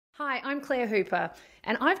Hi, I'm Claire Hooper,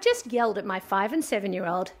 and I've just yelled at my 5 and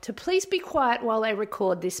 7-year-old to please be quiet while I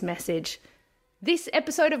record this message. This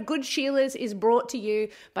episode of Good Sheilas is brought to you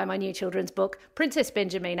by my new children's book, Princess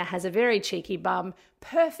Benjamina Has a Very Cheeky Bum,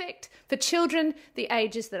 perfect for children the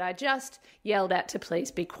ages that I just yelled at to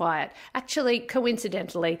please be quiet. Actually,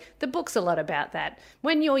 coincidentally, the book's a lot about that.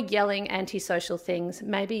 When you're yelling antisocial things,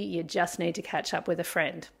 maybe you just need to catch up with a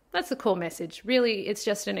friend. That's the core message. Really, it's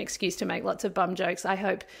just an excuse to make lots of bum jokes. I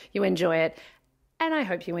hope you enjoy it, and I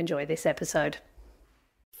hope you enjoy this episode.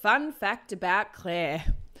 Fun fact about Claire.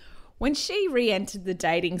 When she re-entered the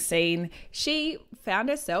dating scene, she found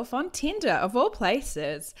herself on Tinder, of all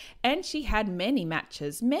places, and she had many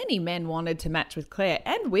matches. Many men wanted to match with Claire,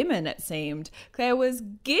 and women, it seemed. Claire was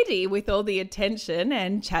giddy with all the attention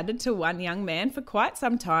and chatted to one young man for quite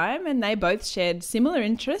some time, and they both shared similar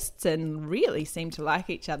interests and really seemed to like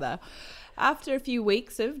each other. After a few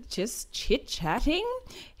weeks of just chit-chatting,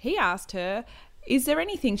 he asked her, is there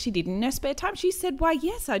anything she did in her spare time? She said, why,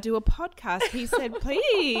 yes, I do a podcast. He said,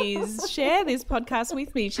 please share this podcast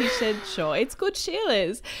with me. She said, sure, it's Good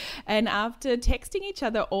Sheilas. And after texting each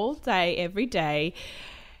other all day, every day,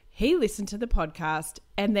 he listened to the podcast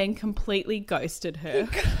and then completely ghosted her.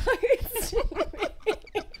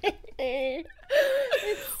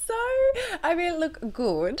 It's so, I mean, look,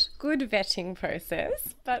 good vetting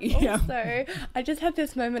process, but also I just had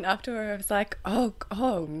this moment after where I was like,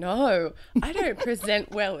 oh no, I don't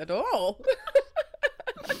present well at all.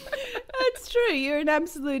 That's true. You're an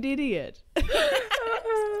absolute idiot.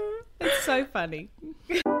 It's so funny.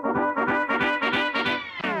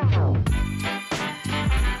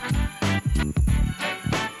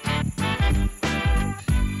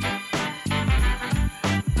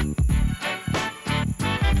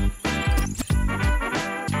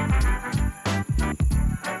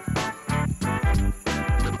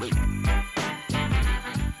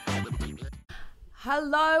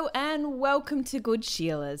 Hello and welcome to Good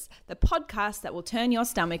Sheilas, the podcast that will turn your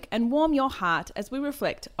stomach and warm your heart as we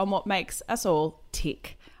reflect on what makes us all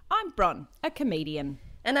tick. I'm Bron, a comedian.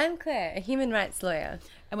 And I'm Claire, a human rights lawyer.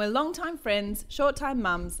 And we're longtime friends, short-time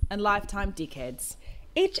mums and lifetime dickheads.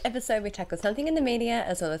 Each episode we tackle something in the media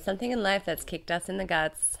as well as something in life that's kicked us in the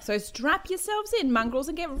guts. So strap yourselves in, mongrels,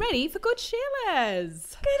 and get ready for Good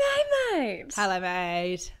Sheilas. Good day, mate. Hello,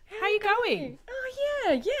 mate. How are you going? Oh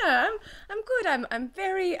yeah, I'm good. I'm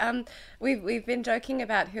very we've been joking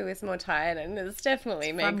about who is more tired, and it's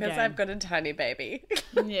definitely me because I've got a tiny baby.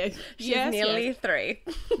 Yeah, she's nearly 3.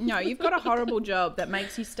 No, you've got a horrible job that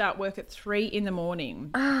makes you start work at 3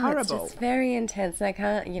 a.m. Horrible. It's just very intense. And I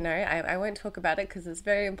can't, I won't talk about it because it's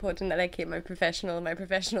very important that I keep my professional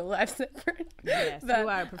life separate. Yes, but you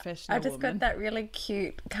are a professional. I just got that really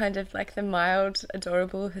cute kind of like the mild,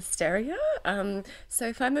 adorable hysteria. So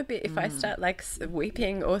if I start like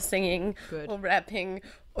weeping or singing or rapping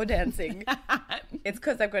or dancing, it's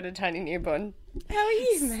because I've got a tiny newborn. How are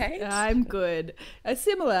you, mate? I'm good.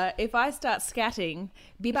 Similar, if I start scatting,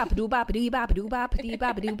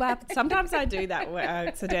 sometimes I do that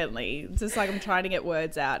accidentally. It's just like I'm trying to get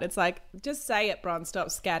words out. It's like, just say it, Bron, stop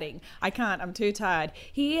scatting. I can't, I'm too tired.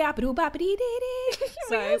 We're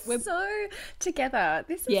so together.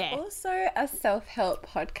 This is also a self-help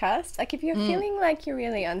podcast. Like if you're feeling like you're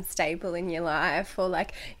really unstable in your life or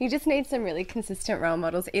like you just need some really consistent role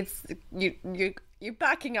models, it's you're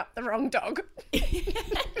backing up the wrong dog.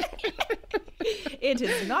 It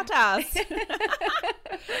is not us.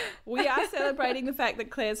 We are celebrating the fact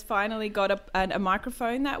that Claire's finally got a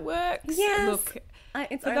microphone that works. Yes. Look,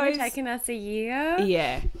 it's only taken us a year.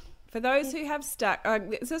 Yeah. For those who have stuck,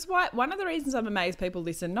 this is why one of the reasons I'm amazed people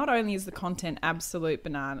listen. Not only is the content absolute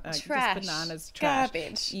trash, just bananas, trash,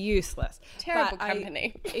 garbage, useless, terrible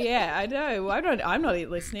company. I know. I'm not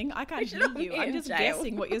listening. I can't hear you. I'm just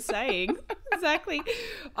guessing what you're saying. Exactly.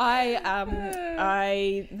 I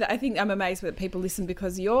think I'm amazed that people listen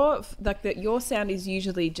because your sound is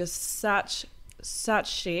usually just such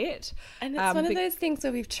shit. And it's one of those things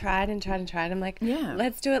where we've tried and tried and tried. I'm like,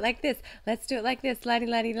 let's do it like this. Let's do it like this.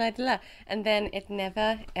 La-di-la-di-la-di-la. And then it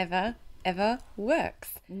never, ever, ever works.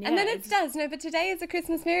 Yeah, and then it does. No, but today is a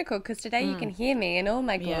Christmas miracle because today you can hear me in all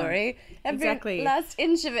my glory. Every last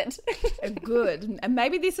inch of it. Good. And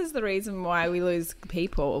maybe this is the reason why we lose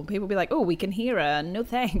people. People be like, oh, we can hear her. No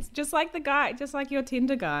thanks. Just like your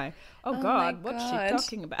Tinder guy. Oh God, what's she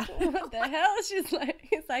talking about? What the hell?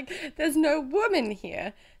 It's like, there's no woman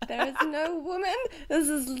here. There is no woman. This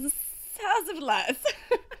is house of lies.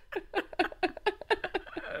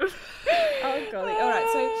 Oh golly! All right,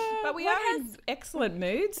 so But we are in excellent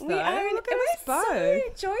moods, though. Look at us both. So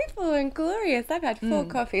joyful and glorious. I've had 4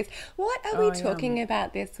 coffees. What are we talking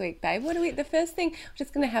about this week, babe? The first thing, we're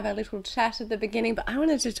just going to have a little chat at the beginning, but I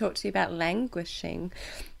wanted to talk to you about languishing.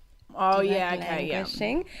 Oh, yeah, okay,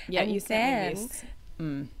 languishing. Yeah, you sent me this.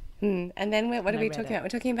 And then what are we talking about? We're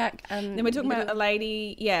talking about... then we're talking about a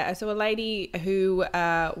lady, so a lady who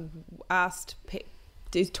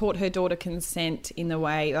taught her daughter consent in the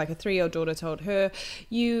way, like a 3-year-old daughter told her,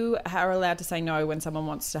 you are allowed to say no when someone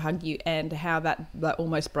wants to hug you, and how that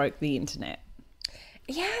almost broke the internet.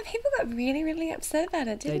 Yeah, people got really, really upset about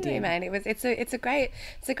it, didn't they, mate? It's a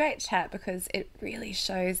great chat because it really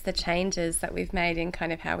shows the changes that we've made in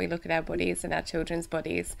kind of how we look at our bodies and our children's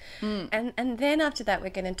bodies. And then after that, we're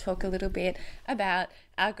going to talk a little bit about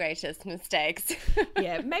our greatest mistakes.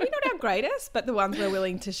 Yeah, maybe not our greatest, but the ones we're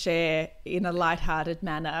willing to share in a lighthearted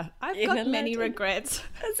manner. I've got many regrets.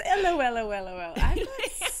 LOL. I've got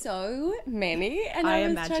so many, and I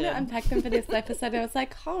was trying to unpack them for this episode. I was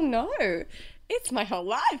like, oh no. It's my whole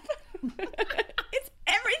life. It's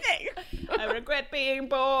everything. I regret being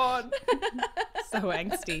born. So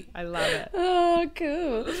angsty. I love it. Oh,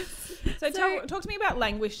 cool. So talk to me about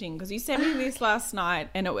languishing, because you sent me this last night,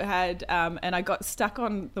 and it had and I got stuck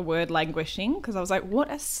on the word languishing because I was like, what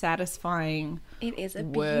a satisfying It is a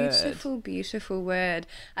word. beautiful, beautiful word.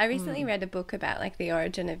 I recently read a book about like the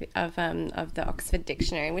origin of the Oxford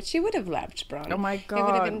Dictionary, which you would have loved, Bron. Oh my God. It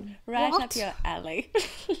would have been right up your alley.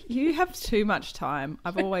 You have too much time.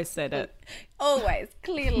 I've always said it. Always,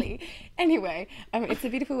 clearly. Anyway, it's a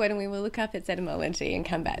beautiful word, and we will look up its etymology and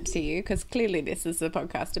come back to you, because clearly this is a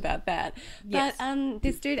podcast about that. Yes. But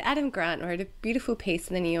this dude, Adam Grant, wrote a beautiful piece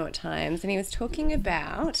in the New York Times, and he was talking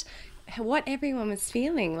about what everyone was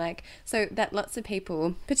feeling like. So that lots of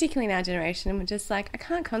people, particularly in our generation, were just like, I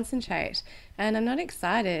can't concentrate, and I'm not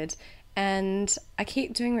excited, and I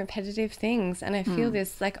keep doing repetitive things, and I feel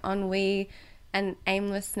this like ennui and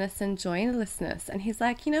aimlessness and joylessness. And he's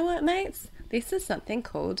like, you know what, mates? This is something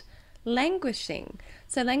called languishing.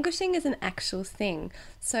 So languishing is an actual thing.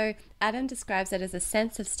 So Adam describes it as a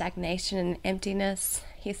sense of stagnation and emptiness.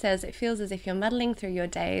 He says it feels as if you're muddling through your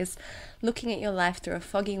days, looking at your life through a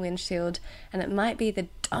foggy windshield, and it might be the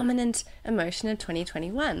dominant emotion of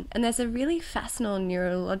 2021. And there's a really fascinating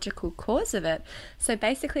neurological cause of it. So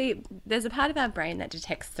basically, there's a part of our brain that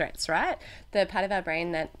detects threats, right? The part of our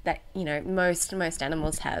brain that you know, most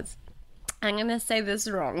animals have. I'm going to say this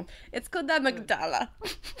wrong. It's called the amygdala.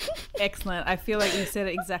 Excellent. I feel like you said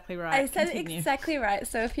it exactly right. I said it exactly right.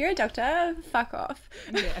 So if you're a doctor, fuck off.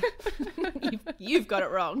 Yeah. You've got it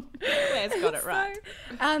wrong. Claire's got it right.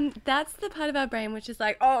 So, that's the part of our brain which is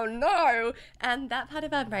like, oh no. And that part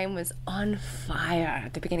of our brain was on fire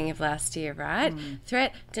at the beginning of last year, right?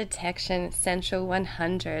 Threat detection, Central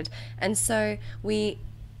 100. And so we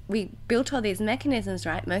built all these mechanisms,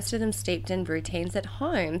 right? Most of them steeped in routines at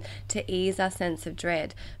home to ease our sense of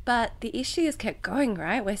dread. But the issues kept going,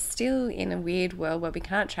 right? We're still in a weird world where we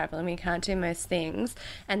can't travel and we can't do most things.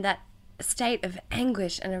 And that state of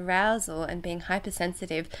anguish and arousal and being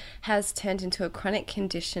hypersensitive has turned into a chronic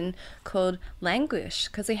condition called languish,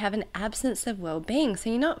 because we have an absence of well-being. So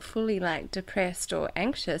you're not fully like depressed or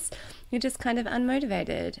anxious. You're just kind of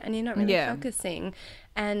unmotivated and you're not really focusing.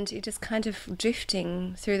 And you're just kind of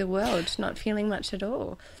drifting through the world, not feeling much at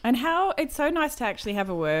all. And how it's so nice to actually have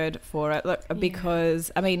a word for it, look,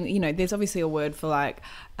 because, I mean, you know, there's obviously a word for like,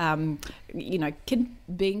 you know,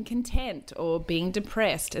 being content or being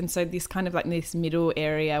depressed. And so this kind of like this middle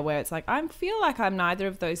area where it's like, I feel like I'm neither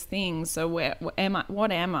of those things. So what am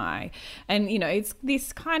I? And, you know, it's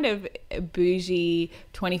this kind of bougie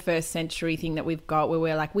 21st century thing that we've got where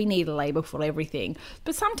we're like, we need a label for everything.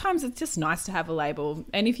 But sometimes it's just nice to have a label.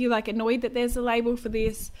 And if you're like annoyed that there's a label for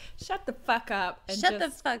this, shut the fuck up and shut the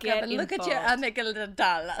fuck up and look at your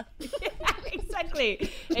amygdala. Yeah, exactly.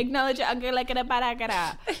 Acknowledge your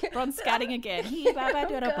amygdala. Bron's scatting again.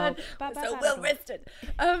 So well rested.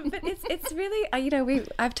 But it's really, you know,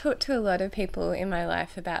 I've talked to a lot of people in my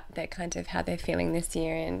life about their kind of how they're feeling this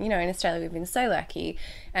year. And, you know, in Australia we've been so lucky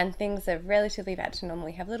and things are relatively back to normal.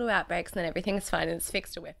 We have little outbreaks and then everything's fine and it's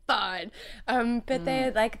fixed and we're fine. But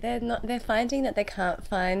they're finding that they can't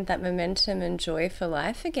find that momentum and joy for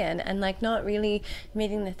life again, and like not really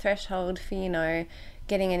meeting the threshold for, you know,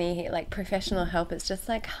 getting any like professional help. It's just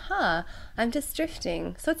like, I'm just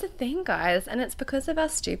drifting. So it's a thing, guys, and it's because of our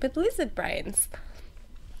stupid lizard brains.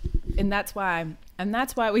 And that's why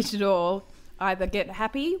we should all either get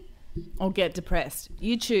happy or get depressed.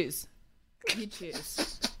 You choose.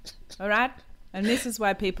 All right? And this is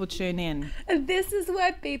why people tune in. And this is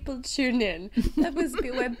why people tune in. That was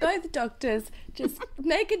where both doctors just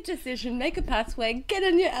make a decision, make a pathway, get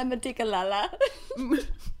in your Amadigalala.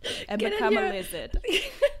 And become a lizard.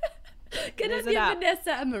 Get in your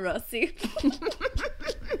Vanessa Amorosi.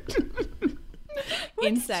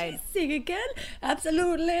 Insane. Did she sing again?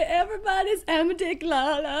 Absolutely, everybody's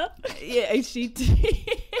Amadigalala. Yeah, she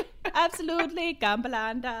did. Absolutely,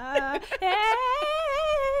 Gambalanda. Hey.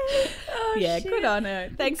 Oh, yeah, shit. Good on her.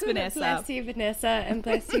 Thanks, Vanessa. Bless you, Vanessa, and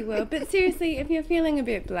bless you, Will. But seriously, if you're feeling a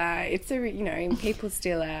bit blah, it's people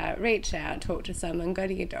still reach out, talk to someone, go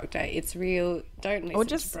to your doctor. It's real. Don't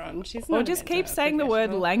listen to Bron. She's not. Or just keep saying the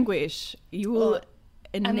word languish. You will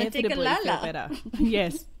inevitably feel better.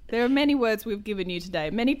 Yes. There are many words we've given you today,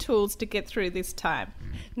 many tools to get through this time.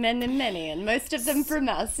 Many, and most of them from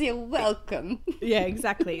us. You're welcome. Yeah,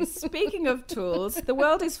 exactly. Speaking of tools, the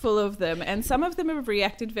world is full of them, and some of them have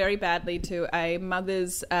reacted very badly to a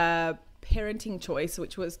mother's parenting choice,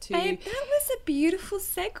 which was to... Babe, that was a beautiful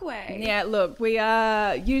segue. Yeah, look, we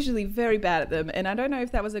are usually very bad at them, and I don't know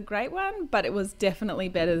if that was a great one, but it was definitely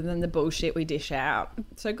better than the bullshit we dish out.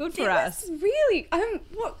 So good for us. Really, I'm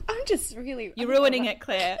just really... You're ruining it,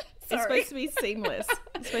 Claire. Sorry. It's supposed to be seamless.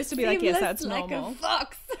 It's supposed to be like, yes, that's normal. Like a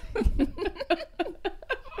fox.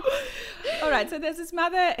 All right, so there's this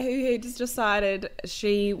mother who just decided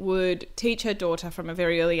she would teach her daughter from a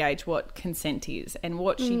very early age what consent is. And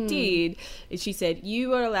what she did is she said,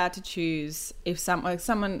 you are allowed to choose if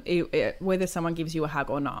whether someone gives you a hug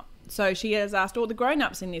or not. So she has asked all the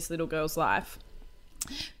grown-ups in this little girl's life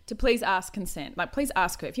to please ask consent. Like, please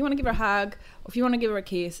ask her. If you want to give her a hug or if you want to give her a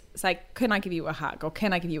kiss, say, can I give you a hug or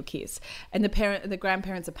can I give you a kiss? And the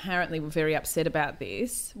grandparents apparently were very upset about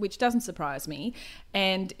this, which doesn't surprise me.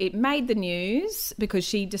 And it made the news because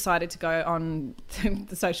she decided to go on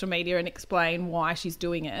the social media and explain why she's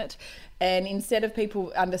doing it. And instead of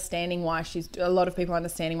people understanding why a lot of people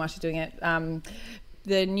understanding why she's doing it,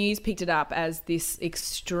 the news picked it up as this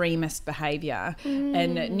extremist behaviour.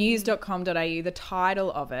 And news.com.au, the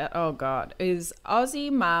title of it, oh God, is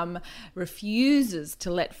Aussie mum refuses to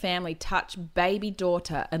let family touch baby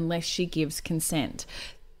daughter unless she gives consent.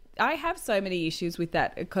 I have so many issues with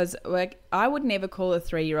that because I would never call a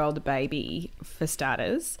 3-year-old a baby for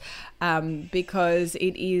starters, because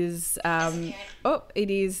it is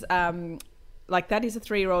like that is a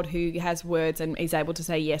 3-year-old who has words and is able to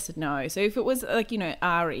say yes and no. So if it was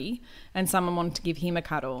Ari and someone wanted to give him a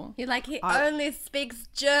cuddle. You're like, he only speaks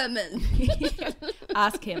German.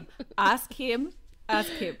 Ask him.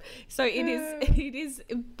 So it is,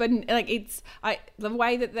 but the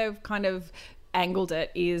way that they've kind of angled it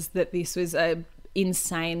is that this was a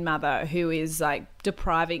insane mother who is like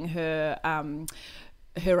depriving her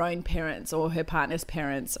own parents or her partner's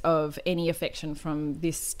parents of any affection from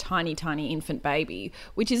this tiny infant baby,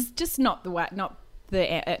 which is just not the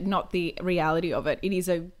reality of it. It is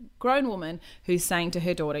a grown woman who's saying to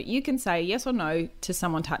her daughter, you can say yes or no to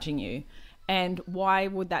someone touching you, and why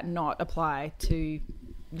would that not apply to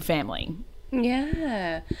family?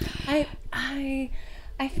 Yeah,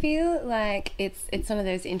 I feel like it's one of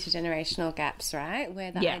those intergenerational gaps, right?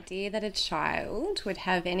 Where the idea that a child would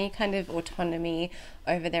have any kind of autonomy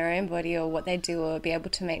over their own body or what they do or be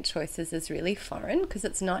able to make choices is really foreign, because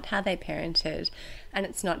it's not how they parented and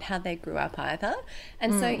it's not how they grew up either.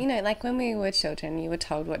 And so, like when we were children, you were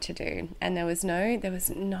told what to do, and there was no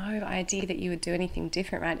idea that you would do anything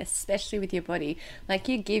different, right? Especially with your body. Like,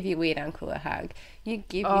 you give your weird uncle a hug. You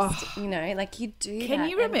give like you do. Can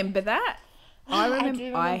you remember that? I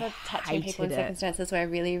remember touching people in circumstances where I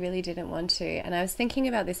really, really didn't want to. And I was thinking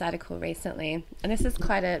about this article recently, and this is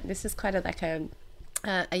quite a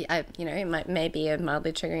it may be a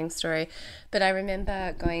mildly triggering story, but I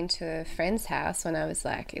remember going to a friend's house when I was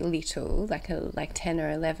like little, like 10 or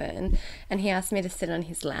 11, and he asked me to sit on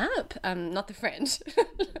his lap. Not the friend,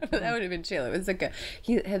 that would have been chill. It was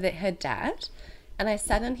her dad. And I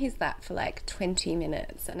sat on his lap for like 20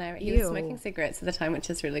 minutes, and he was smoking cigarettes at the time,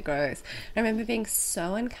 which is really gross. I remember being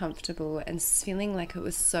so uncomfortable and feeling like it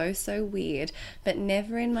was so weird, but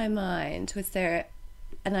never in my mind was there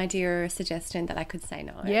an idea or a suggestion that I could say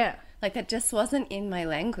no. Yeah. Like, that just wasn't in my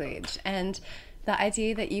language. And the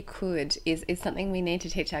idea that you could is something we need to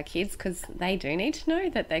teach our kids, because they do need to know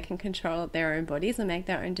that they can control their own bodies and make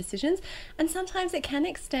their own decisions. And sometimes it can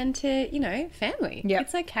extend to, family. Yep.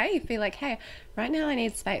 It's okay if you're like, hey, right now I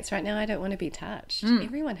need space. Right now I don't want to be touched.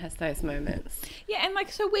 Everyone has those moments. Yeah, and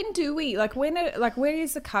so when do we, where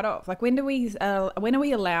is the cutoff? Like, when are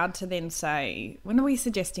we allowed to then say, when are we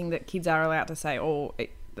suggesting that kids are allowed to say,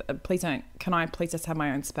 can I please just have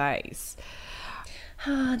my own space?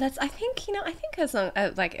 I think, I think as long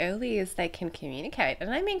like early as they can communicate,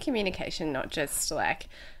 and I mean communication, not just like,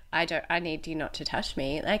 I need you not to touch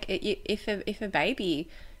me. Like if a baby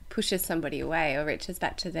pushes somebody away or reaches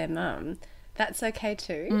back to their mum, that's okay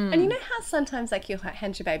too. And you know how sometimes like you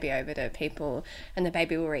hand your baby over to people and the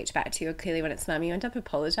baby will reach back to you, or clearly when it's mum, you end up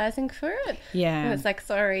apologising for it. Yeah. And it's like,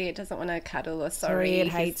 sorry, it doesn't want to cuddle, or sorry it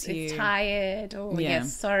hates you. It's tired, or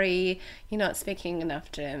yes, sorry, you're not speaking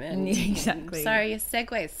enough German. Exactly. Sorry, your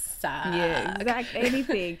segues suck. Yeah, exactly.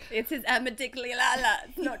 Anything. It's his amadiglilala.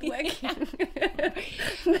 It's not working.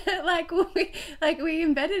 But we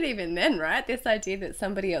embedded even then, right? This idea that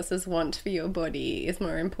somebody else's want for your body is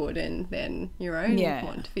more important than your own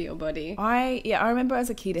want for your body. I remember as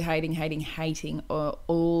a kid hating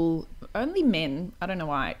only men. I don't know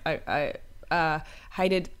why. I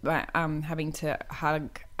hated having to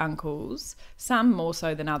hug uncles, some more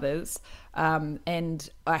so than others, and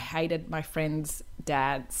I hated my friends'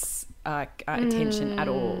 dads' attention at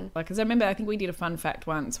all. Like, because I remember, I think we did a fun fact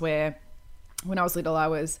once where when I was little, I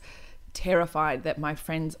was terrified that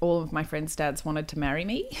all of my friends' dads wanted to marry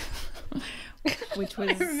me. Which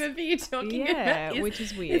was, I remember you talking about this. Which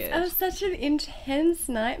is weird. It was such an intense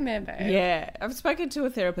nightmare, babe. Yeah, I've spoken to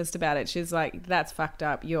a therapist about it. She's like, "That's fucked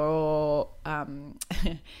up. You're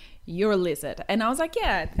you're a lizard," and I was like,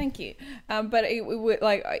 "Yeah, thank you." But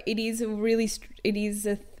it is a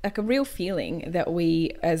real feeling that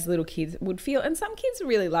we as little kids would feel, and some kids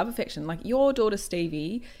really love affection. Like your daughter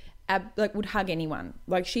Stevie. Would hug anyone.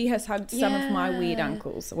 Like she has hugged some of my weird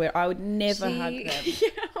uncles where I would never hug them. Yeah,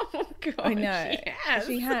 oh God, I know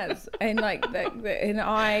she has, and like I'm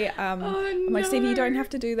like, Stevie, you don't have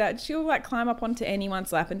to do that. She'll like climb up onto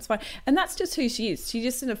anyone's lap and it's fine. And that's just who she is. She's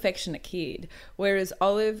just an affectionate kid. Whereas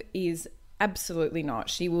Olive is absolutely not.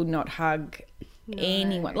 She will not hug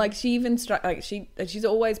anyone. Like she even she's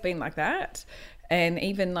always been like that, and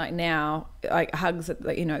even like now, like hugs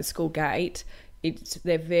at school gate.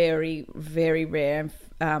 They're very, very rare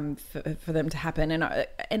for them to happen, and is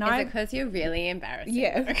it because you're really embarrassing?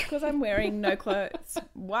 Yeah, because I'm wearing no clothes.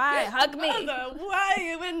 Why hug me? Mother, why are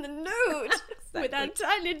you in the nude with our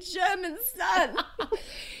tiny German son?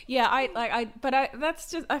 Yeah, that's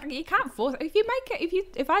just you can't force.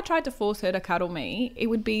 If I tried to force her to cuddle me, it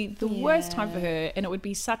would be the worst time for her, and it would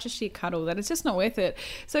be such a shit cuddle that it's just not worth it.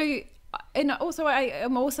 So. And also, I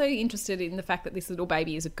am also interested in the fact that this little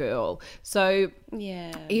baby is a girl. So,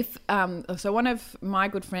 so one of my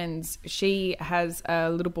good friends, she has a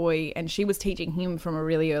little boy, and she was teaching him from a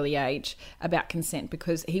really early age about consent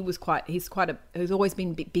because he's always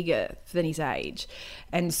been bigger than his age,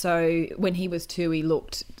 and so when he was 2, he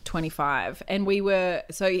looked 25, and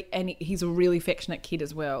he's a really affectionate kid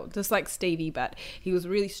as well, just like Stevie, but he was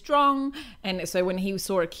really strong, and so when he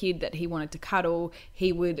saw a kid that he wanted to cuddle,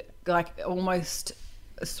 he would almost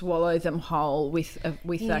swallow them whole with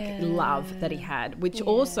love that he had, which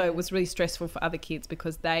also was really stressful for other kids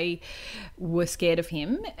because they were scared of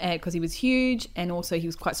him because he was huge, and also he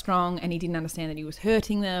was quite strong, and he didn't understand that he was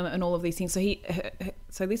hurting them and all of these things.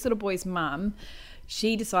 So this little boy's mum,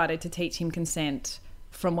 she decided to teach him consent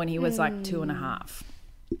from when he was like 2.5.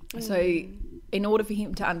 So in order for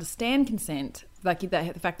him to understand consent, like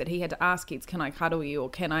the fact that he had to ask kids, can I cuddle you, or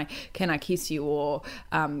can I kiss you, or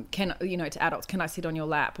to adults, can I sit on your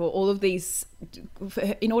lap, or all of these,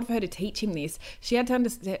 in order for her to teach him this, she had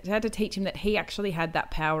to teach him that he actually had that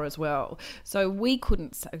power as well. So we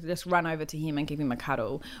couldn't just run over to him and give him a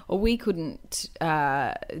cuddle, or we couldn't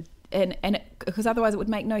because otherwise it would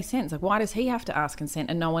make no sense. Like, why does he have to ask consent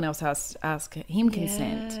and no one else has to ask him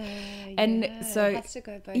consent? So it has to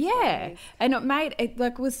go both ways. And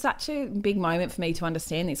it was such a big moment for me to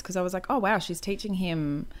understand this, because I was like, oh wow, she's teaching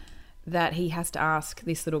him that he has to ask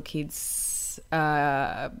this little kid's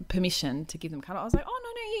permission to give them a cuddle. I was like, oh no,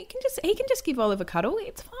 he can just give Olive a cuddle,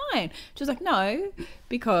 it's fine. She was like, no,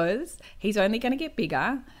 because he's only going to get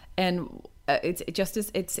bigger, and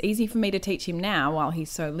it's easy for me to teach him now while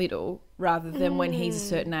he's so little, rather than when he's a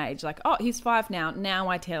certain age. Like, oh, he's 5 now. Now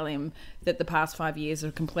I tell him that the past 5 years are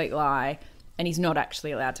a complete lie, and he's not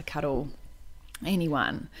actually allowed to cuddle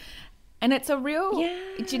anyone. And it's a real,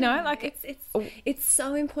 do you know, like it's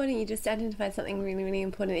so important. You just identified something really, really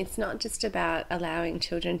important. It's not just about allowing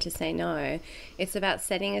children to say no. It's about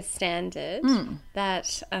setting a standard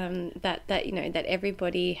that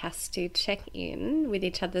everybody has to check in with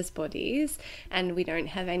each other's bodies, and we don't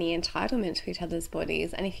have any entitlement to each other's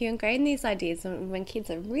bodies. And if you ingrain these ideas when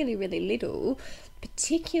kids are really, really little,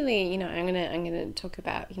 particularly, I'm gonna talk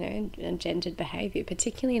about, gendered behaviour,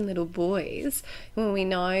 particularly in little boys, when we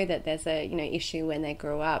know that there's a, issue when they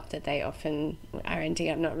grow up, that they often are ending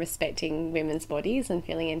up not respecting women's bodies and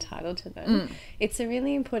feeling entitled to them. It's a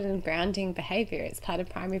really important grounding behaviour. It's part of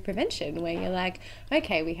primary prevention, where you're like,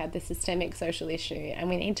 okay, we have this systemic social issue and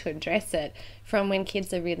we need to address it from when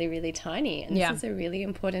kids are really, really tiny. And this is a really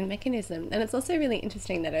important mechanism. And it's also really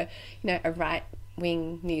interesting that a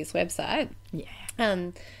right-wing news website,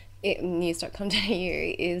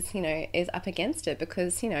 news.com.au is up against it,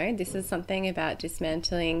 because this is something about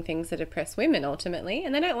dismantling things that oppress women ultimately,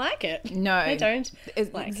 and they don't like it. No, they don't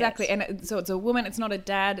like exactly. it. And so it's a woman. It's not a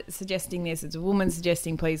dad suggesting this. It's a woman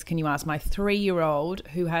suggesting, please, can you ask my 3-year-old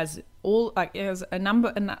who has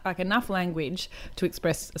enough language to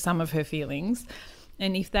express some of her feelings,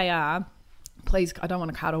 and if they are, please, I don't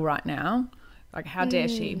want to cuddle right now. Like, how dare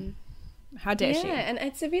she? How dare she? Yeah, and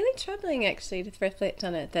it's really troubling, actually, to reflect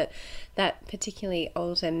on it, that particularly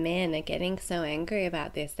older men are getting so angry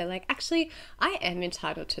about this. They're like, actually, I am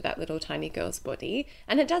entitled to that little tiny girl's body,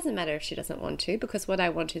 and it doesn't matter if she doesn't want to, because what I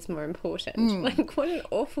want is more important. Like, what an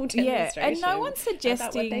awful demonstration. Yeah, and no one's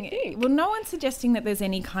suggesting that there's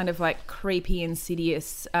any kind of like creepy,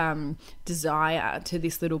 insidious desire to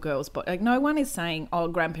this little girl's body. Like, no one is saying, oh,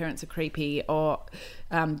 grandparents are creepy, or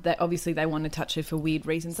that obviously they want to touch her for weird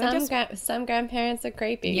reasons. Some grandparents are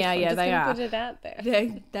creepy. Yeah, they are. Put it out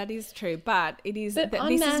there. That is true, but it is.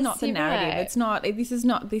 This is not the narrative. Right. It's not.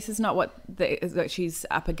 This is not what that she's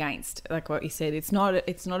up against. Like what you said, it's not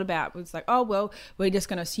about. It's like, oh well, we're just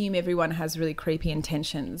going to assume everyone has really creepy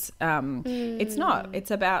intentions. It's not.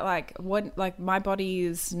 It's about like what. Like, my body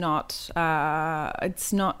is not.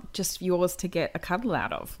 It's not just yours to get a cuddle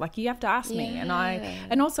out of. Like, you have to ask me,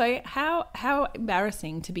 and also how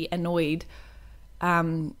embarrassing to be annoyed.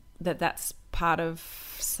 That's part of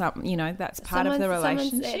that's part of the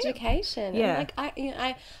relationship. Someone's education. Yeah. And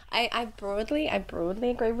like I broadly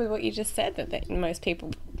agree with what you just said, that most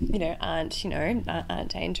people aren't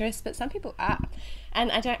dangerous, but some people are.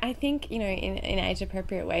 And I think in age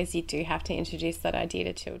appropriate ways you do have to introduce that idea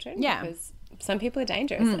to children. Yeah. Because some people are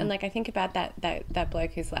dangerous, and like I think about that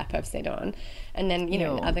bloke whose lap I've sat on, and then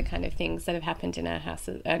other kind of things that have happened in our house,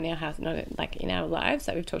 not like in our lives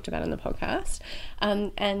that we've talked about on the podcast,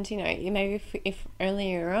 and maybe if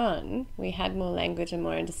earlier on we had more language and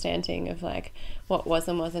more understanding of like what was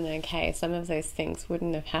and wasn't okay, some of those things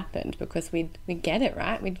wouldn't have happened, because we get it,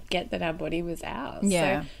 right? We'd get that our body was ours.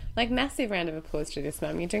 Yeah. So, like, massive round of applause to this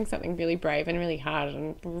mum. You're doing something really brave and really hard,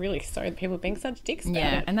 and really sorry that people are being such dicks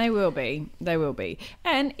about it. And they will be.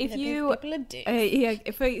 And if you, people are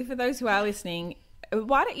dicks. For those who are listening,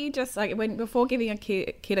 why don't you just before giving a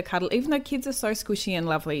kid a cuddle, even though kids are so squishy and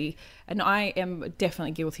lovely, and I am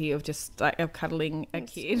definitely guilty of just of cuddling a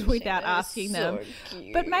kid without asking them.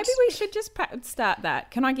 Cute. But maybe we should just start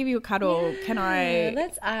that. Can I give you a cuddle? Yeah, Can I?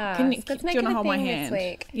 Let's ask. Do Let's make you it want to a hold my thing hand? this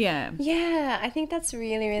week. Yeah. Yeah, I think that's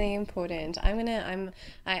really, really important.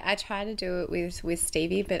 I try to do it with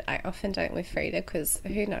Stevie, but I often don't with Frida, because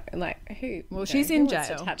who? Well, she's in jail. Wants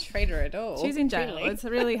to touch Frida at all? She's in jail. Really. It's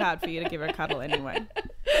really hard for you to give her a cuddle anyway.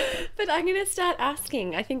 But I'm going to start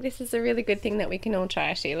asking. I think this is a really good thing that we can all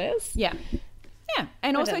try, Sheila's. Yeah. Yeah,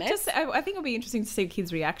 and also I think it'll be interesting to see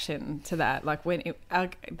kids' reaction to that, like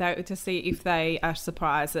to see if they are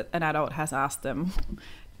surprised that an adult has asked them,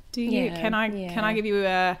 can I give you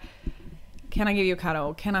a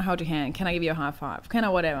cuddle? Can I hold your hand? Can I give you a high five? Can I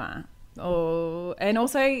whatever? And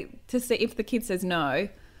also to see if the kid says no,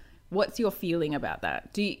 what's your feeling about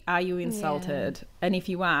that? Are you insulted? Yeah. And if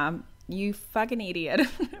you are, you fucking idiot,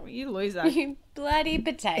 you loser, you bloody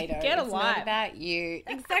potato. Get a life. It's not about you.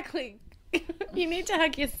 Exactly. You need to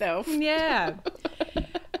hug yourself. Yeah.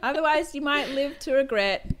 Otherwise, you might live to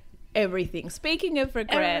regret everything. Speaking of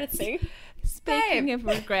regrets, it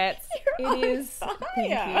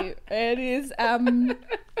is.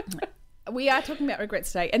 We are talking about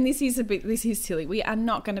regrets today, and this is silly. We are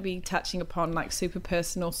not going to be touching upon like super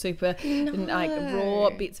personal, like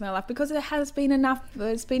raw bits of my life, because it has been enough.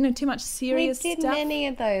 There's been too much serious stuff. We did many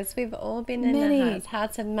of those. We've all been in the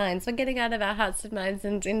hearts and minds. We're getting out of our hearts and minds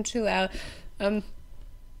and into our.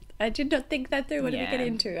 I did not think that through. What did we get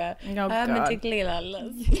into? Exactly.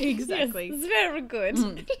 Yes, it's very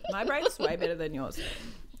good. My brain's way better than yours.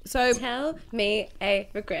 So tell me a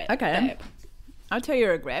regret. Okay. Babe. I'll tell you a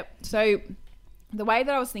regret. So the way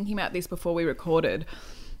that I was thinking about this before we recorded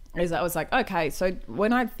is I was like, okay, so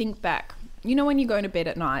when I think back, when you go to bed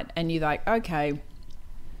at night and you're like, okay,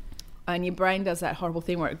 and your brain does that horrible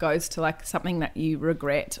thing where it goes to like something that you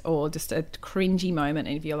regret or just a cringy moment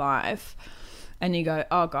of your life, and you go,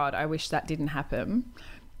 oh God, I wish that didn't happen.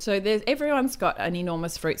 So everyone's got an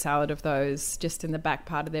enormous fruit salad of those just in the back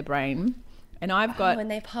part of their brain. And I've got... when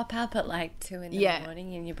they pop up at like 2 in the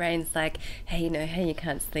morning and your brain's like, hey, you know how you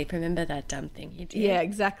can't sleep? Remember that dumb thing you did? Yeah,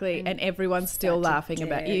 exactly. And everyone's still laughing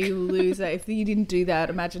about you, you loser. If you didn't do that,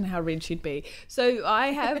 imagine how rich you'd be. So I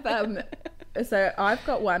have... so I've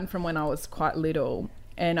got one from when I was quite little.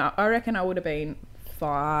 And I reckon I would have been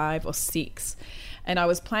 5 or 6. And I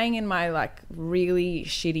was playing in my like really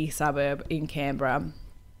shitty suburb in Canberra.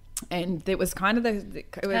 And it was kind of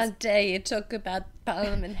how dare you talk about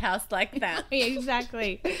Parliament House like that?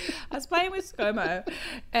 Exactly. I was playing with ScoMo,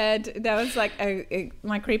 and there was like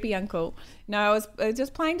my creepy uncle. No, I was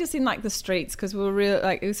just playing just in like the streets, because we were really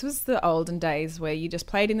like, this was the olden days where you just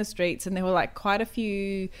played in the streets, and there were like quite a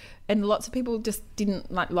few, and lots of people just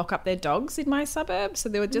didn't like lock up their dogs in my suburb, so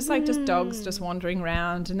there were just like just dogs just wandering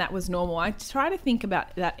around, and that was normal. I try to think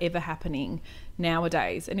about that ever happening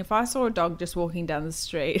nowadays, and if I saw a dog just walking down the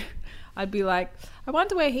street, I'd be like, I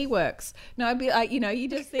wonder where he works. No, I'd be like, you know, you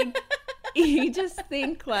just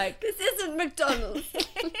think like, this isn't McDonald's.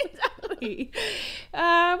 Exactly.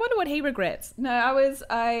 I wonder what he regrets. No,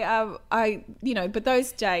 I you know, but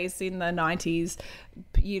those days in the 90s,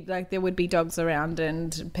 there would be dogs around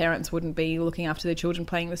and parents wouldn't be looking after their children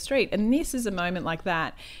playing the street, and this is a moment like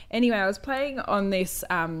that. Anyway, I was playing on this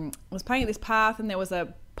at this path, and there was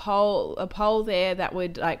a pole there that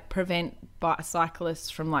would like prevent cyclists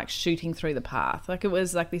from like shooting through the path. Like it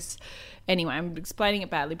was like this. Anyway, I'm explaining it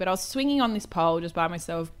badly, but I was swinging on this pole just by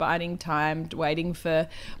myself, biding time, waiting for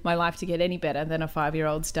my life to get any better than a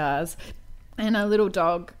 5-year-old's does. And a little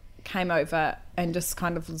dog came over and just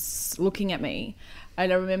kind of was looking at me.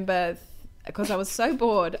 And I remember, because I was so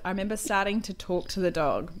bored, I remember starting to talk to the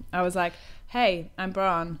dog. I was like, hey, I'm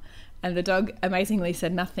Bron. And the dog amazingly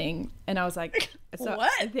said nothing. And I was like, so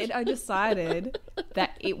what? Then I decided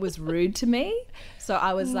that it was rude to me. So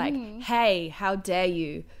I was like, hey, how dare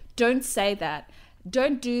you? Don't say that.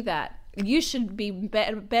 Don't do that. You should be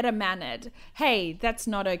better mannered. Hey, that's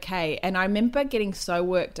not okay. And I remember getting so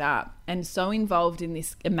worked up and so involved in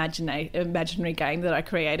this imaginary game that I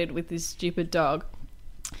created with this stupid dog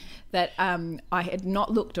that I had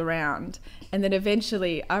not looked around. And then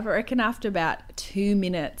eventually, I reckon after about 2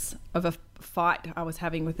 minutes of a fight I was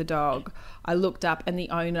having with the dog, I looked up and the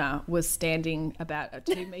owner was standing about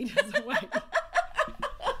 2 meters away.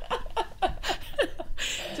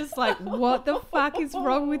 Just like, what the fuck is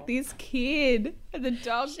wrong with this kid? And the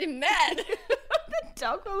dog... She's mad. The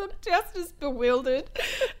dog looked just as bewildered.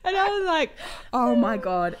 And I was like, oh my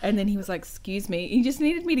God. And then he was like, excuse me. He just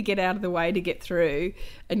needed me to get out of the way to get through.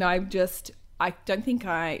 And I don't think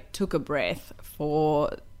I took a breath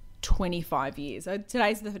for 25 years. So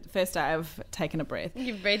today's the first day I've taken a breath.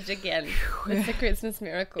 You've read again. It's a Christmas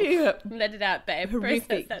miracle. Yeah. Let it out, babe.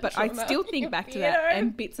 Horrific. But I still think back to that,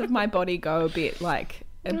 and bits of my body go a bit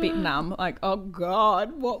numb. Like, oh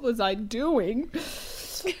God, what was I doing?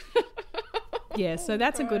 Yeah, so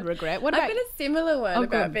that's a good regret. What about... I've got a similar one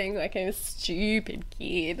about good. being like a stupid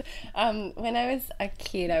kid. When I was a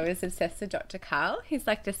kid, I was obsessed with Dr. Carl. He's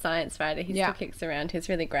like the science writer. He still kicks around. He's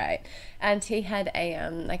really great. And he had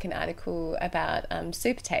an article about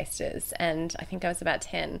super tasters, and I think I was about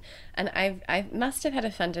 10. And I must have had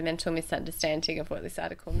a fundamental misunderstanding of what this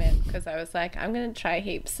article meant, because I was like, I'm going to try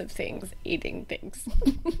heaps of things, eating things.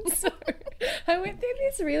 So I went through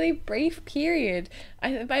this really brief period.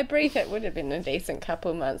 By brief, it would have been a decent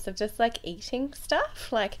couple of months of just like eating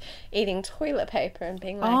stuff, like eating toilet paper and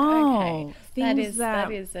being like, okay, that is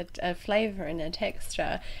a flavour and a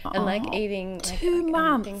texture, and like eating like 2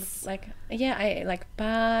 months, things like I ate like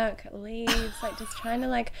bark, leaves, like just trying to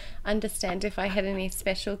like understand if I had any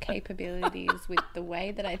special capabilities with the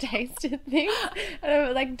way that I tasted things, and I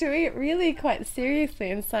was like doing it really quite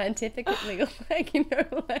seriously and scientifically, like, you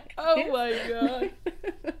know, like oh my God.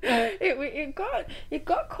 it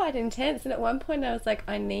got quite intense, and at one point I was like,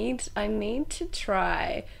 I need to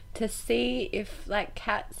try to see if like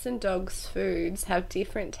cats and dogs' foods have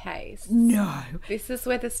different tastes. No. This is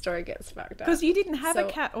where the story gets fucked up. Because you didn't have a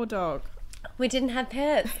cat or dog. We didn't have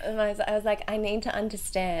pets. And I was like, I need to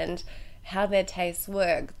understand how their tastes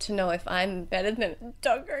work to know if I'm better than a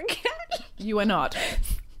dog or a cat. You are not.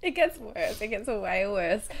 It gets worse. It gets way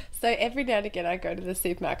worse. So every now and again I go to the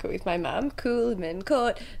supermarket with my mum. Coolman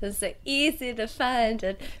Court. It's so easy to find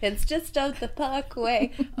it. It's just up the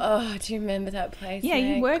parkway. Oh, do you remember that place? Yeah,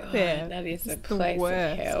 you worked there. That is a place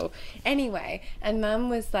of hell. Anyway, and mum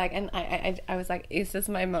was like, and I was like, this is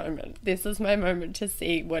my moment. This is my moment to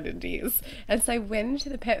see what it is. And so I went into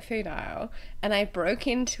the pet food aisle and I broke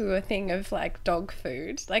into a thing of like dog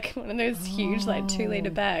food, like one of those huge like 2-litre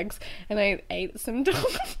bags, and I ate some dog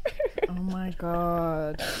food. Oh my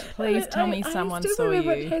God. Please tell me someone saw you.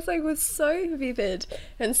 What tastes like was so vivid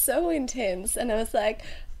and so intense. And I was like,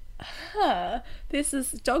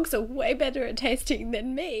 dogs are way better at tasting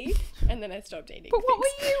than me. And then I stopped eating. But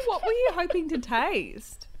what were you hoping to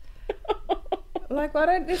taste? Like,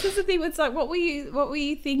 this is the thing. It's like, what were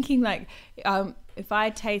you thinking? Like, if I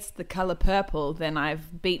taste the color purple, then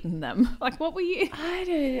I've beaten them. Like, what were you? I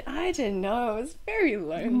didn't know. It was very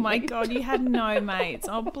lonely. Oh my God, you had no mates.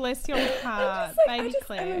 Oh, bless your heart, baby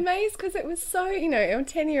Claire. I'm amazed because it was so, you know, a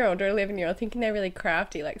 10-year-old or 11-year-old thinking they're really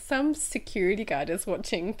crafty. Like some security guard is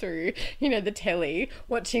watching through, you know, the telly,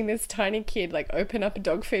 watching this tiny kid like open up a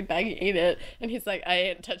dog food bag and eat it, and he's like, I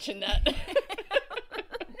ain't touching that.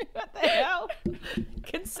 What the hell?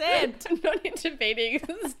 Consent. I'm not intervening.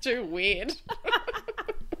 This is too weird.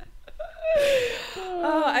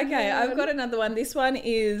 Oh, okay. I've got another one. This one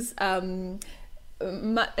is also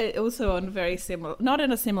on very similar, not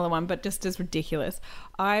in a similar one, but just as ridiculous.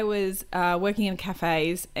 I was working in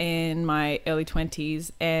cafes in my early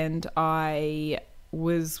 20s, and I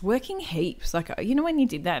was working heaps. Like, you know when you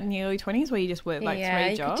did that in your early 20s where you just worked like 3 jobs? Yeah,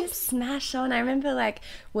 you could just smash on. I remember like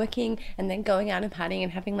working and then going out and partying and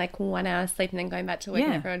having like 1 hour sleep and then going back to work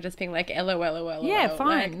and everyone just being like, LOL. Yeah,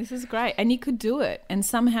 fine. Like, this is great. And you could do it. And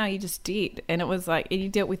somehow you just did. And it was like, you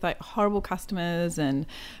dealt with like horrible customers and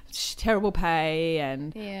terrible pay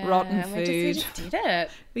and rotten food. We just did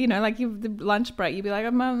it. You know, like the lunch break, you'd be like,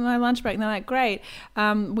 I'm on my lunch break. And they're like, great,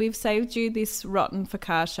 we've saved you this rotten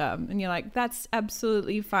focaccia. And you're like, that's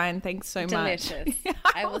absolutely fine. Thanks so much. Delicious.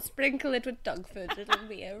 I will sprinkle it with dog food. It'll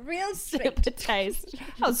be a real super taste.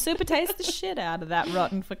 I'll super taste the shit out of that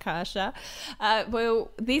rotten focaccia. I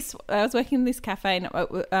was working in this cafe and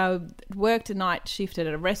I worked a night shift at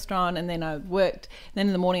a restaurant, and then then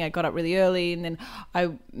in the morning I got up really early, and then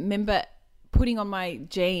I remember putting on my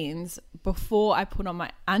jeans before I put on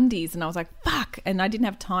my undies, and I was like, fuck, and I didn't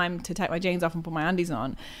have time to take my jeans off and put my undies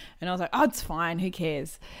on, and I was like, oh, it's fine, who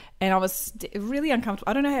cares? And I was really uncomfortable.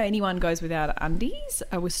 I don't know how anyone goes without undies.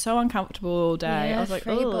 I was so uncomfortable all day. Yeah, I was like,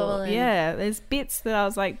 oh, yeah, there's bits that I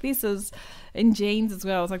was like, this is, in jeans as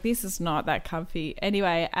well, I was like, this is not that comfy.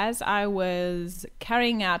 Anyway, as I was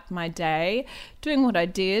carrying out my day, doing what I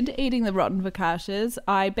did, eating the rotten focaccias,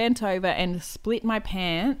 I bent over and split my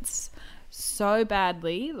pants so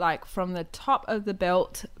badly, like from the top of the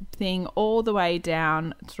belt thing all the way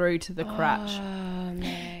down through to the crotch. Oh,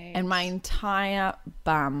 mate. And my entire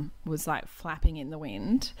bum was like flapping in the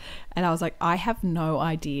wind. And I was like, I have no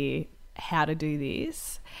idea how to do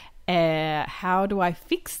this. How do I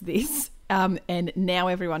fix this? And now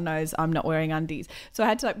everyone knows I'm not wearing undies. So I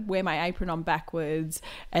had to like wear my apron on backwards.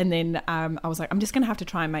 And then I was like, I'm just going to have to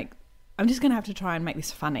try and make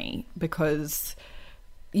this funny, because,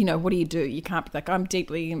 you know, what do? You can't be like, I'm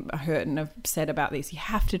deeply hurt and upset about this. You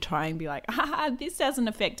have to try and be like, this hasn't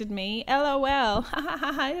affected me. LOL.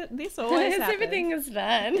 This always happens. Everything is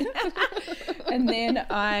fun. And then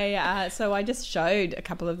so I just showed a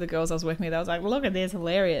couple of the girls I was working with. I was like, look at this,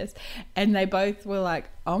 hilarious. And they both were like,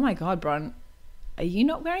 oh my God, Bron, are you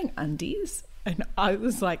not wearing undies? And I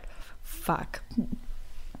was like, fuck.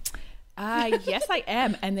 Yes, I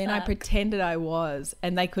am. And then I pretended I was,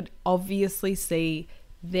 and they could obviously see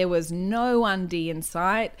there was no undie in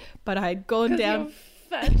sight, but I had gone down. Your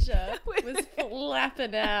fascia was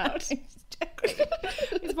flapping out.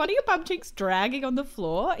 Is one of your bum cheeks dragging on the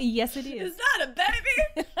floor? Yes, it is. Is that a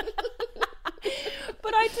baby?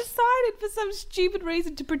 But I decided for some stupid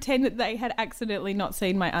reason to pretend that they had accidentally not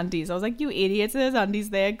seen my undies. I was like, you idiots, there's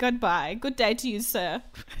undies there. Goodbye. Good day to you, sir.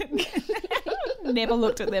 Never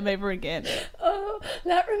looked at them ever again. Oh,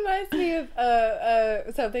 that reminds me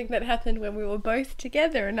of something that happened when we were both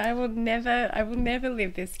together, and I will never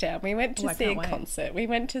live this down. We went to see a concert. We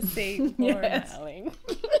went to see Laura Marling.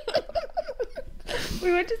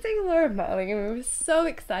 We went to see Laura Marling, and we were so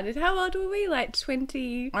excited. How old were we? Like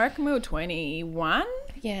 20? I reckon we were 21.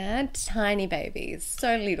 Yeah, tiny babies,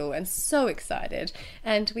 so little and so excited.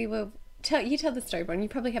 And we were... You tell the story, Bron. You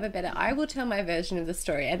probably have a better... I will tell my version of the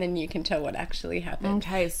story, and then you can tell what actually happened.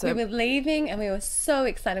 Okay, so... We were leaving, and we were so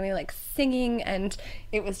excited. We were, like, singing, and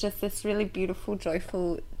it was just this really beautiful,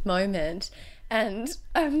 joyful moment. And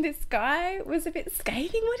this guy was a bit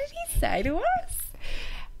scathing. What did he say to us?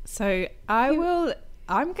 So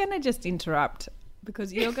I'm going to just interrupt,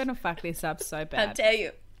 because you're going to fuck this up so bad. I'll tell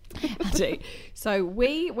you. So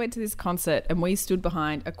we went to this concert, and we stood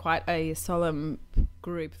behind quite a solemn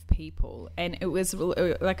group of people, and it was,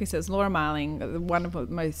 like I said, it was Laura Marling, one of the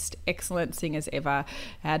most excellent singers ever,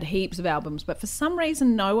 had heaps of albums, but for some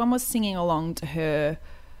reason no one was singing along to her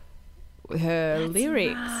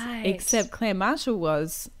lyrics, except Claire Marshall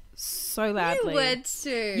was. so loudly. You would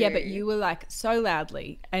too. Yeah, but you were like so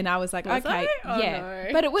loudly, and I was like, Was okay, I? Oh, yeah. no.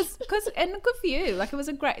 But it was and good for you. Like it was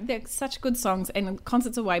they're such good songs, and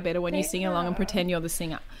concerts are way better when you sing along and pretend you're the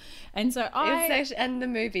singer. And so and the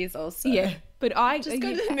movies also. Yeah, but I just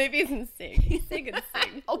go to the movies and sing and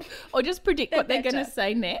sing. or just predict what they're going to better.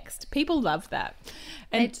 say next. People love that.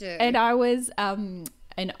 And, They do. And I was, and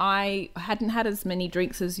I hadn't had as many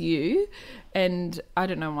drinks as you, and I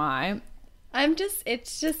don't know why.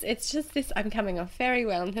 It's just this. I'm coming off very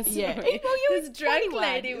well in this Yeah. story. Well, you this were drunk 21.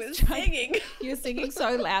 lady was singing. You were singing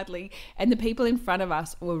so loudly, and the people in front of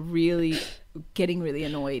us were really getting really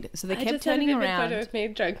annoyed. So they kept turning I just around. had a photo of me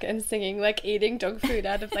drunk and singing, like eating dog food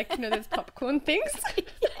out of like those popcorn things.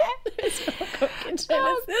 There's popcorn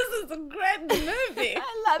kitchen. This is a great movie.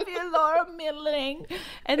 I love you, Laura Middling.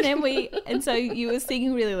 And so you were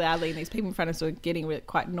singing really loudly, and these people in front of us were getting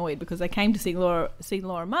quite annoyed because they came to see Laura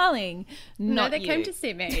Marling. No, they you. came to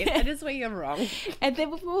see me. That is where you're wrong. And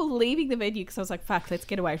then we were leaving the venue because I was like, fuck, let's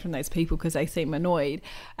get away from those people because they seem annoyed.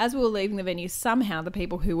 As we were leaving the venue, somehow the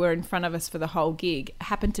people who were in front of us for the whole gig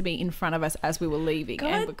happened to be in front of us as we were leaving.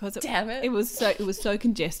 God and because damn it. it was so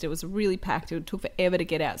congested, it was really packed, it took forever to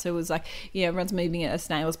get out. So it was like, everyone's moving at a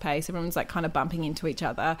snail's pace, everyone's like kind of bumping into each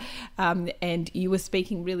other. And you were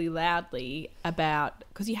speaking really loudly about,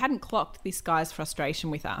 because you hadn't clocked this guy's frustration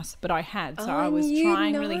with us, but I had. So I was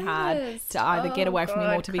trying really hard to either get away from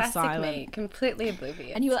him or to be silent. Me, completely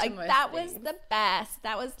oblivious. And you were like, to most that was things. the best.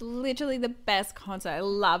 That was literally the best concert. I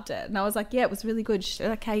loved it. And I was like, yeah, it was really good.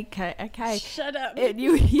 Okay. Shut up. And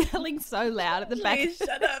you were yelling so loud at the back Please of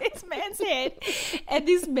shut up. this man's head. And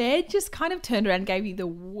this man just kind of turned around and gave you the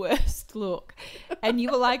worst look. And you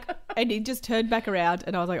were like, and he just turned back around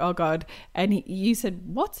and I was like, oh God. And you said,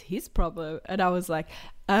 what's his problem? And I was like,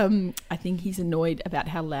 I think he's annoyed about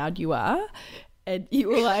how loud you are. And you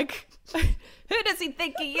were like, who does he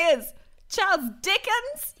think he is? Charles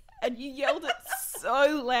Dickens? And you yelled it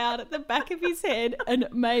so loud at the back of his head and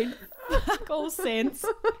it made fuck all sense.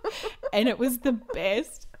 And it was the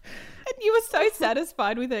best. And you were so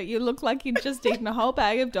satisfied with it. You looked like you'd just eaten a whole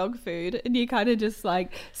bag of dog food and you kind of just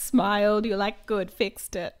like smiled. You're like, good,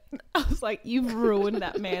 fixed it. I was like, you've ruined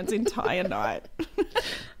that man's entire night.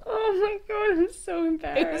 Oh my God, I'm so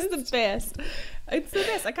embarrassed. It was the best. It's the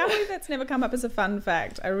best. I can't believe that's never come up as a fun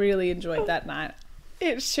fact. I really enjoyed that night.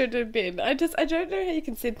 It should have been. I don't know how you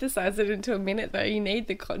can synthesize it into a minute though. You need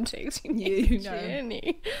the context. You need the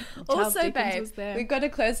journey. Charles Also, Dickens babe, was there. we've got to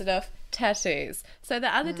close it off. Tattoos. So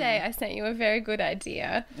the other day I sent you a very good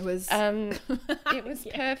idea. It was it was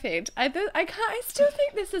perfect. I still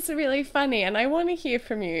think this is really funny and I want to hear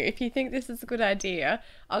from you. If you think this is a good idea,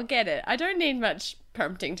 I'll get it. I don't need much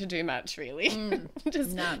prompting to do much really.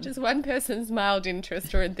 Just one person's mild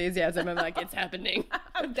interest or enthusiasm. I'm like, it's happening.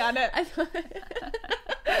 I've done it. I thought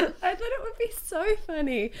it would be so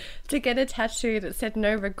funny to get a tattoo that said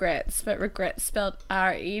no regrets, but regrets spelled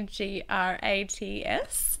REGRATS.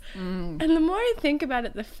 And the more I think about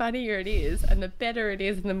it, the funnier it is and the better it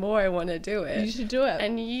is and the more I want to do it. You should do it.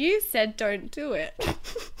 And you said don't do it.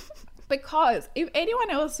 Because if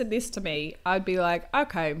anyone else said this to me, I'd be like,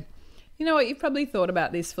 okay, you know what, you've probably thought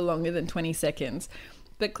about this for longer than 20 seconds.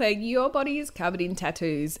 But Claire, your body is covered in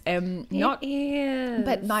tattoos, and It is.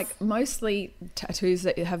 but like mostly tattoos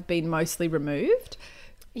that have been mostly removed.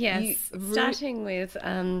 Yes, starting with,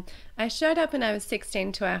 I showed up when I was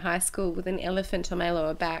 16 to our high school with an elephant on my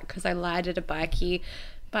lower back because I lied at a bikie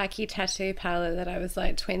tattoo parlor that I was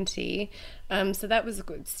like 20. So that was a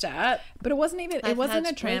good start. But it wasn't even. It wasn't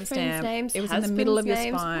a tramp stamp. It was in the middle of your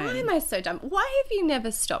spine. Why am I so dumb? Why have you never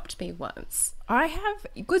stopped me once? I have,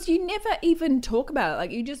 because you never even talk about it.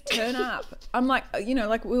 Like, you just turn up. I'm like,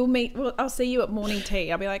 like we'll meet. I'll see you at morning tea.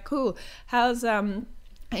 I'll be like, cool. How's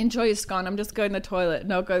enjoy your scone. I'm just going to the toilet,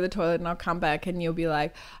 and I'll go to the toilet, and I'll come back, and you'll be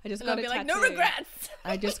like, I just got a tattoo. No regrets.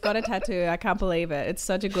 I just got a tattoo. I can't believe it. It's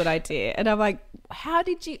such a good idea. And I'm like, how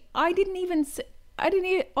did you? I'll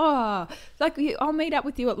meet up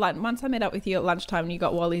with you at lunch. Once I met up with you at lunchtime, and you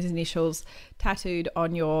got Wally's initials tattooed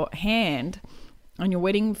on your hand, on your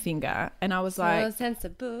wedding finger, and I was like, so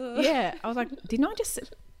sensible. yeah, I was like, didn't I just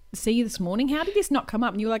see you this morning? How did this not come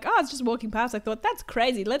up? And you were like, oh, I was just walking past. I thought, that's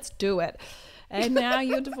crazy. Let's do it. And now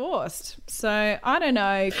you're divorced. So I don't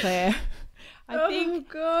know, Claire. I think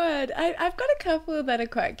God, I've got a couple that are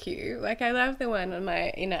quite cute. Like, I love the one on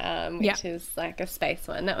my inner arm, which is like a space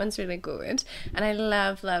one. That one's really good. And I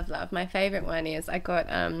love. My favorite one is I got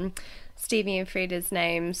Stevie and Frida's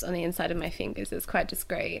names on the inside of my fingers. It's quite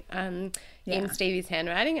discreet in Stevie's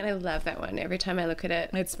handwriting, and I love that one. Every time I look at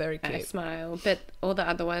it, it's very cute. I smile. But all the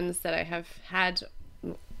other ones that I have had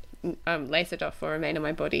lace it off or remain on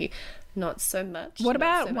my body. Not so much. What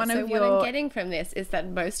about one of your... What I'm getting from this is that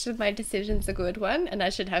most of my decisions are good one, and I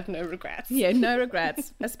should have no regrets. Yeah, no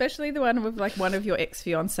regrets. Especially the one with like one of your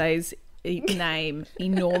ex-fiancés name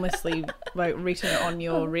enormously like written on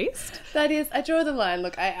your wrist. That is, I draw the line.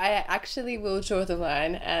 Look, I actually will draw the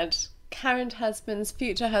line at current husbands,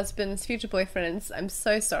 future boyfriends. I'm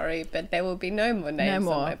so sorry, but there will be no more names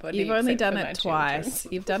on my body. You've only done it twice.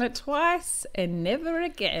 You've done it twice and never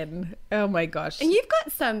again. Oh my gosh. And you've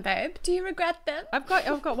got some, babe. Do you regret them? I've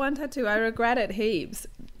got one tattoo. I regret it heaps.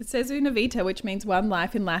 It says Una Vita, which means one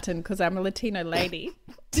life in Latin, because I'm a Latino lady.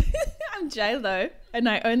 I'm J-Lo, and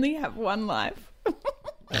I only have one life.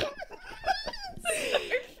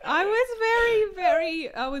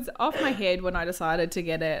 I was off my head when I decided to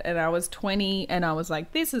get it, and I was 20 and I was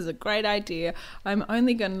like, this is a great idea. I'm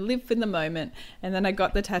only going to live for the moment. And then I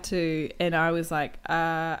got the tattoo and I was like,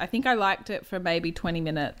 I think I liked it for maybe 20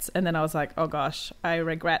 minutes. And then I was like, oh gosh, I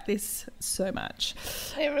regret this so much.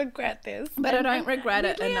 I regret this. But I don't regret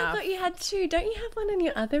it enough. I thought you had two. Don't you have one on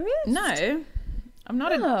your other wrist? No, I'm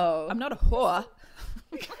not a whore.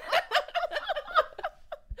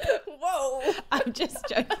 Whoa. I'm just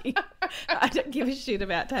joking. I don't give a shit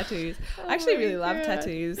about tattoos. I actually really love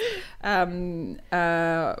tattoos when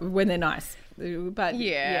they're nice. But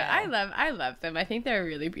I love them. I think they're a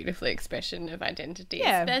really beautiful expression of identity,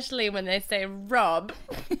 especially when they say Rob.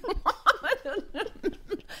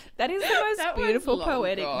 That is the most beautiful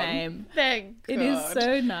poetic name. Thank God. It is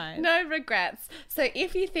so nice. No regrets. So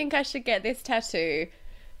if you think I should get this tattoo,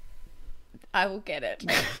 I will get it.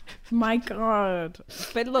 My God.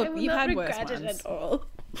 But look, you've had worse ones. It at all.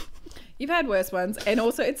 You've had worse ones. And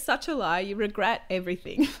also, it's such a lie. You regret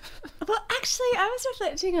everything. Well, actually, I was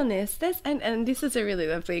reflecting on this. And this is a really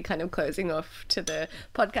lovely kind of closing off to the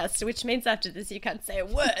podcast, which means after this you can't say a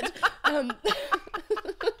word.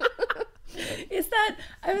 Is that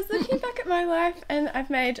I was looking back at my life and I've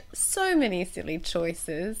made so many silly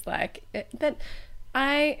choices, but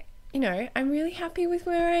I'm really happy with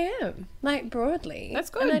where I am, like broadly. That's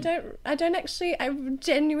good. And I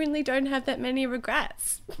genuinely don't have that many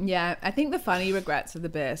regrets. Yeah, I think the funny regrets are the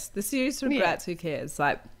best. The serious regrets, who cares?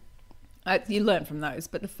 Like, you learn from those,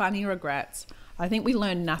 but the funny regrets, I think we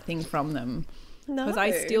learn nothing from them. No, because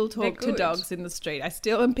I still talk to dogs in the street. I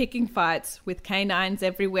still am picking fights with canines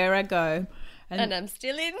everywhere I go. And I'm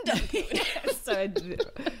still in doghood. So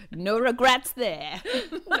no regrets there.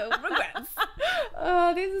 No regrets.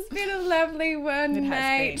 Oh, this has been a lovely one,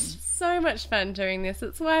 mate. So much fun doing this.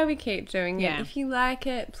 It's why we keep doing it. If you like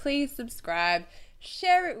it, please subscribe.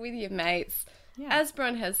 Share it with your mates. Yeah. As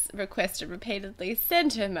Bron has requested repeatedly,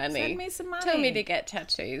 send her money. Send me some money. Tell me to get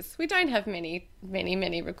tattoos. We don't have many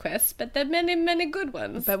requests, but there are many, many good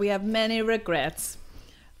ones. But we have many regrets.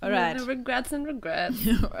 All right. Regrets and regrets.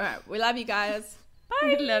 All right. We love you guys.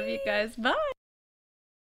 Bye. We love you guys. Bye.